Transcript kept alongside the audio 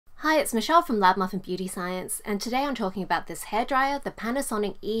Hi, it's Michelle from Lab Muffin Beauty Science, and today I'm talking about this hairdryer, the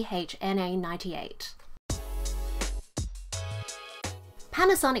Panasonic NA98.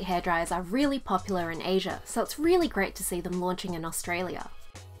 Panasonic hairdryers are really popular in Asia, so it's really great to see them launching in Australia.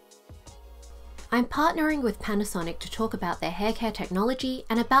 I'm partnering with Panasonic to talk about their hair care technology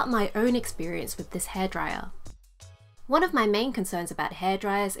and about my own experience with this hairdryer. One of my main concerns about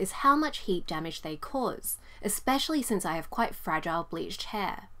hairdryers is how much heat damage they cause, especially since I have quite fragile bleached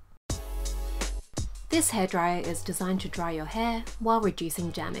hair. This hairdryer is designed to dry your hair while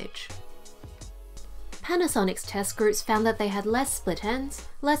reducing damage. Panasonic's test groups found that they had less split ends,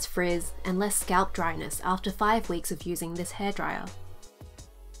 less frizz, and less scalp dryness after 5 weeks of using this hairdryer.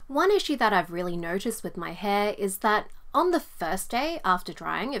 One issue that I've really noticed with my hair is that on the first day after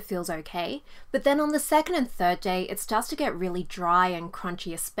drying it feels okay, but then on the second and third day it starts to get really dry and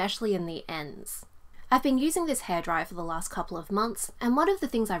crunchy, especially in the ends. I've been using this hairdryer for the last couple of months, and one of the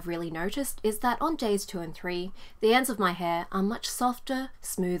things I've really noticed is that on days 2 and 3, the ends of my hair are much softer,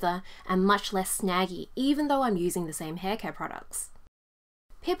 smoother, and much less snaggy, even though I'm using the same hair care products.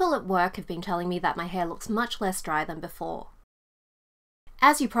 People at work have been telling me that my hair looks much less dry than before.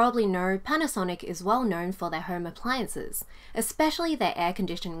 As you probably know, Panasonic is well known for their home appliances, especially their air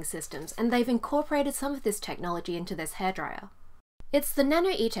conditioning systems, and they've incorporated some of this technology into this hairdryer. It's the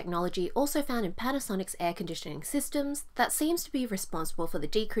Nano-E technology also found in Panasonic's air conditioning systems that seems to be responsible for the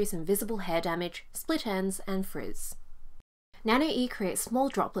decrease in visible hair damage, split ends, and frizz. Nano-E creates small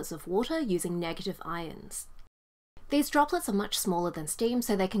droplets of water using negative ions. These droplets are much smaller than steam,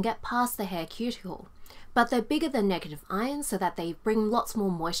 so they can get past the hair cuticle, but they're bigger than negative ions so that they bring lots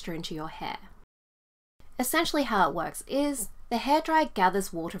more moisture into your hair. Essentially how it works is, the hairdryer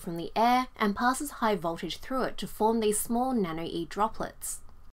gathers water from the air and passes high voltage through it to form these small Nano-E droplets.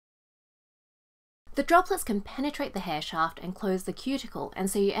 The droplets can penetrate the hair shaft and close the cuticle, and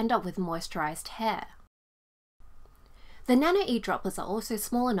so you end up with moisturized hair. The Nano-E droplets are also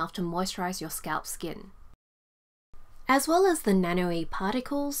small enough to moisturize your scalp skin. As well as the Nano-E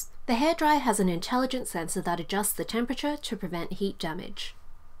particles, the hairdryer has an intelligent sensor that adjusts the temperature to prevent heat damage.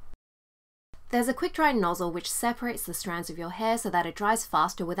 There's a quick dry nozzle which separates the strands of your hair so that it dries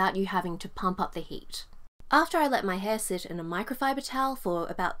faster without you having to pump up the heat. After I let my hair sit in a microfiber towel for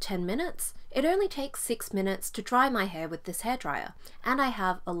about 10 minutes, it only takes 6 minutes to dry my hair with this hairdryer, and I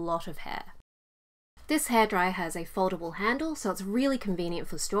have a lot of hair. This hairdryer has a foldable handle, so it's really convenient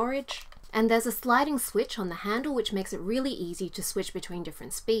for storage, and there's a sliding switch on the handle which makes it really easy to switch between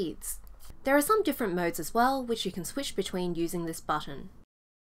different speeds. There are some different modes as well, which you can switch between using this button.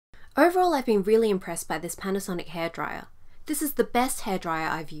 Overall, I've been really impressed by this Panasonic hairdryer. This is the best hairdryer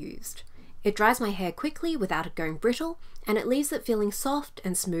I've used. It dries my hair quickly without it going brittle, and it leaves it feeling soft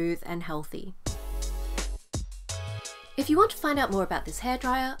and smooth and healthy. If you want to find out more about this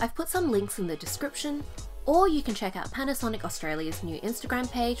hairdryer, I've put some links in the description, or you can check out Panasonic Australia's new Instagram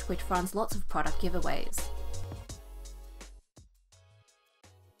page, which runs lots of product giveaways.